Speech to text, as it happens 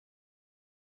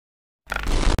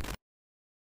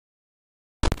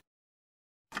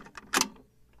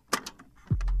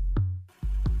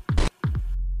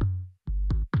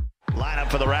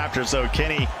for the Raptors, though.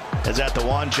 Kenny is at the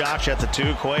 1, Josh at the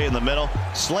 2, Quay in the middle,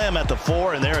 Slim at the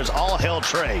 4, and there is all hell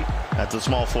Trey at the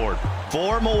small forward.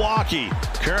 For Milwaukee,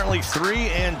 currently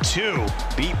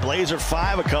 3-2. Beat Blazer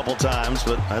 5 a couple times,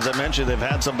 but as I mentioned, they've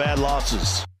had some bad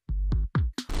losses.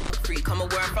 Come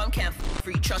where I'm from, can't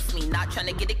free, trust me. Not trying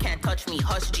to get it, can't touch me.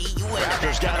 Hush, G, you in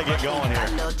Raptors gotta get going here. Got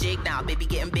a little jig now, baby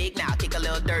getting big now. Take a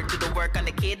little dirt, do the work on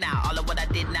the kid now. All of what I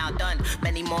did now done.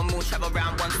 Many more moons travel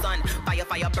around one sun. Fire,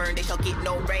 fire, burn, they shall get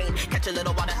no rain. Catch a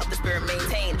little water, help the spirit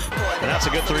maintain. And that's a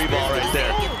good 3-ball right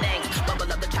there.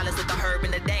 Bubble up the chalice with the herb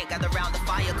in the dank. Gather around the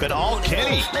fire. But all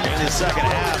Kenny in his second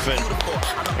half, and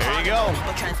there you go.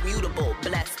 Transmutable,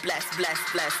 bless, bless, bless,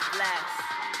 bless, bless.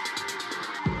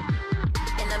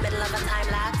 In the middle of a time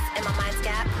lapse, in my mind's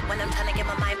gap, when I'm trying to get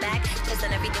my mind back,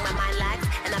 chasing everything my mind lacks,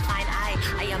 and I find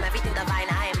I am everything divine.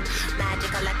 I'm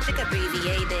magic, electric,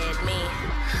 abbreviated, me,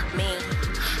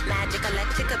 magic,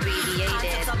 electric,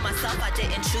 abbreviated. Of myself, I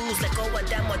didn't choose, let go of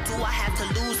them, what do I have to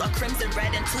lose? A crimson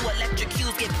red and 2 electric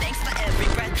hues, give thanks for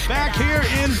every breath. Back here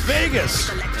in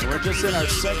Vegas, and we're just in our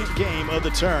second game of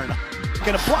the turn.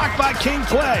 Gonna block by King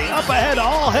Quay, up ahead,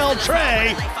 all hell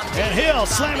Trey, and Hill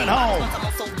slamming home.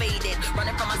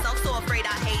 Running from myself, so afraid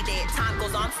I hate it. Time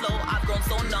goes on slow, I've grown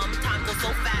so numb. Time goes so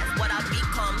fast, what I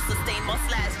become. Sustain must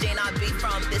last, Jane I be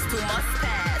from. This too must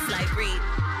pass, like Reed.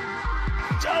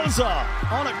 Doza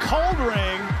on a cold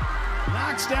ring,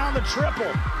 knocks down the triple.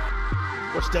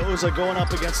 Of course, Doza going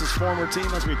up against his former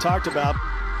team, as we talked about.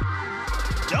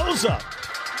 Doza,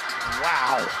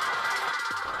 wow.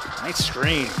 Nice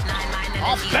screen.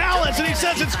 Off balance, and he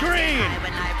sets it screen.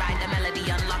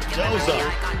 Doza,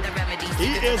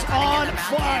 he is on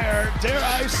fire, dare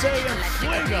I say, in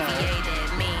fuego.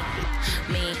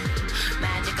 Me,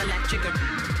 magic, electric,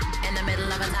 in the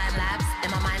middle of a time lapse,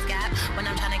 in my mind's gap, when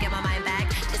I'm trying to get my mind back,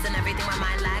 just in everything my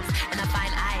mind lacks, and I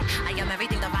find I am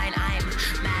everything divine. I'm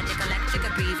magic, electric,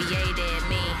 abbreviated,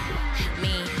 me,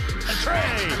 And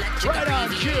Trey, right on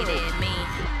cue. Me,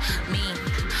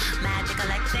 magic,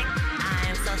 electric,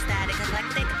 I'm so static,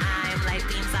 eclectic, I'm like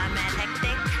beams, I'm mad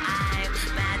hectic, I'm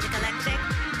magic, electric,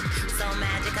 so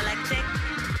magic, electric.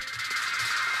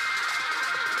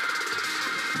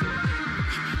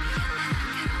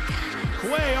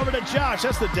 Way over to Josh,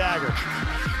 that's the dagger.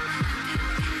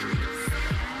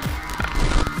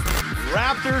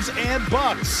 Raptors and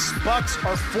Bucks. Bucks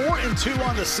are 4-2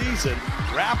 on the season.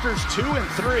 Raptors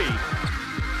 2-3.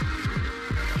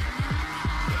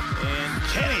 And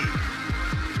Kenny,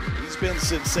 he's been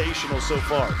sensational so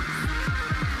far.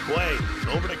 Quay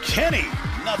over to Kenny,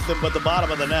 nothing but the bottom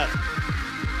of the net.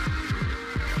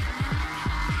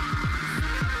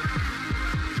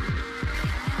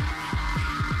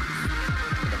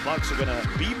 And the Bucks are gonna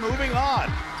be moving on.